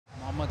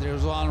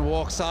Rizwan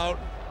walks out.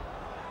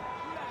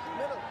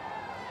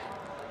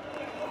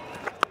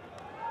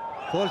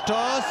 Full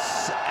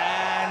toss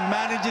and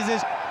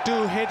manages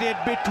to hit it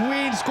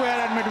between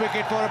square and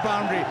mid-wicket for a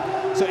boundary.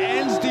 So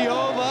ends the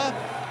over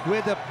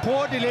with a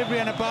poor delivery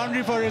and a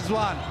boundary for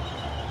Rizwan.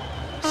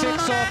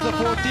 6 off the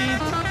 14th,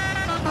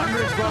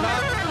 100's brought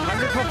up,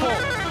 100 for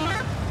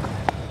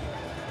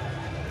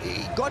 4.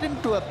 He got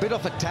into a bit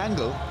of a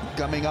tangle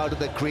coming out of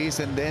the crease,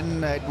 and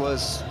then it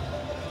was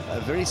a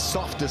very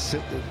soft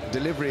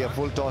delivery, a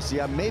full toss.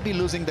 Yeah, maybe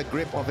losing the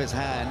grip of his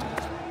hand.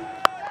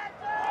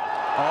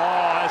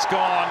 Oh, it's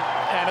gone,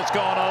 and it's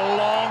gone a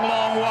long,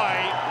 long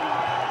way.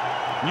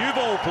 New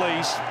ball,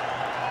 please.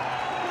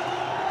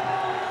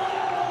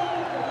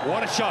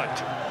 What a shot.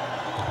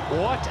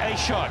 What a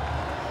shot.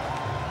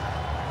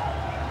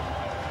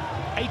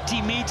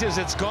 80 meters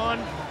it's gone,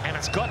 and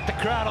it's got the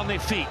crowd on their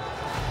feet.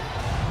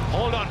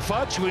 Hold on,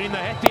 folks, we're in the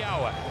happy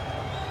hour.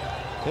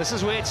 This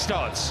is where it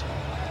starts,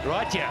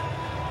 right here.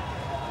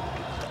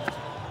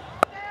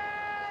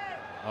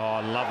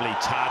 Oh, lovely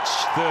touch.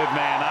 Third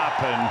man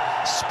up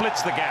and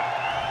splits the gap.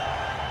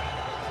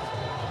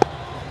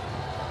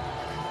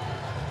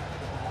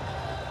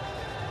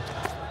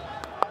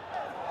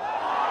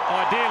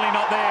 Ideally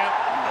not there.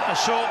 A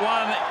short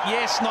one,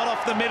 yes, not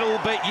off the middle,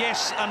 but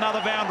yes,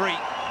 another boundary.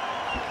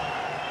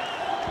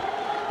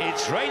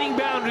 It's raining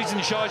boundaries in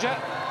Sharjah.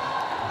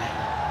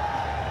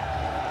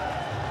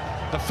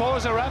 The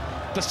 4s are up,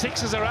 the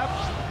 6s are up.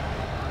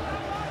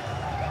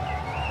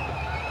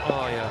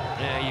 Oh,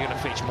 yeah, you're going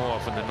to fetch more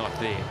often than not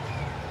there.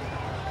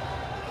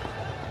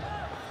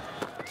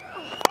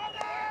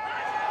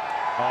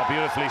 Oh,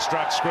 beautifully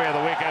struck square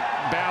the wicket,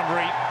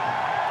 boundary,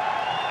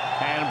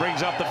 and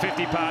brings up the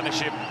 50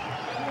 partnership.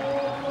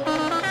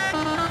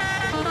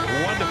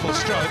 Wonderful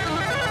stroke.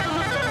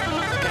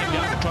 Came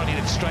down to try and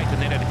hit it straight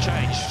and then had a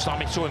change.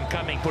 Simon saw him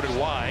coming, put it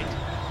wide.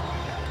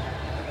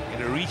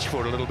 Going to reach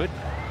for it a little bit.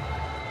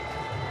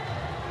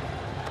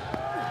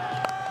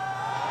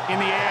 In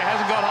the air,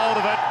 hasn't got hold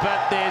of it,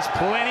 but there's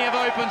plenty of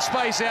open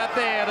space out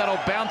there that'll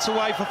bounce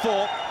away for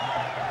 4.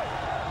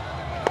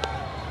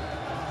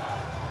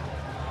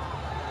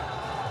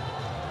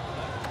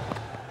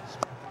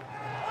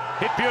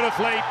 Hit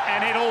beautifully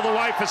and hit all the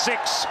way for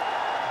 6.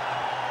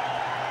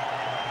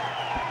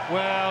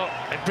 Well,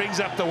 it brings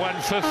up the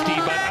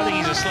 150, but I think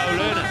he's a slow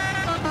learner.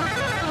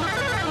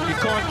 You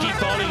can't keep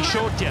bowling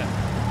short here.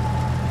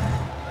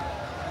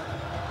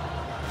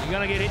 You're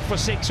going to get hit for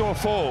 6 or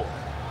 4.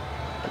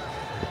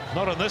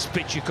 Not on this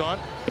pitch, you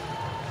can't.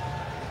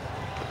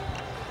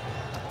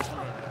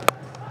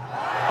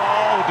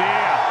 Oh,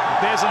 dear.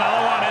 There's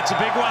another one. It's a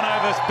big one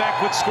over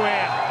backward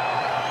square.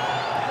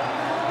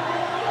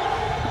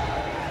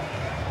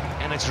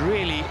 And it's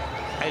really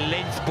a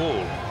length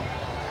ball.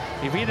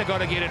 You've either got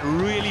to get it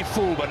really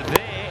full, but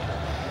there,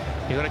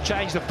 you've got to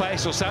change the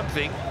pace or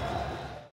something.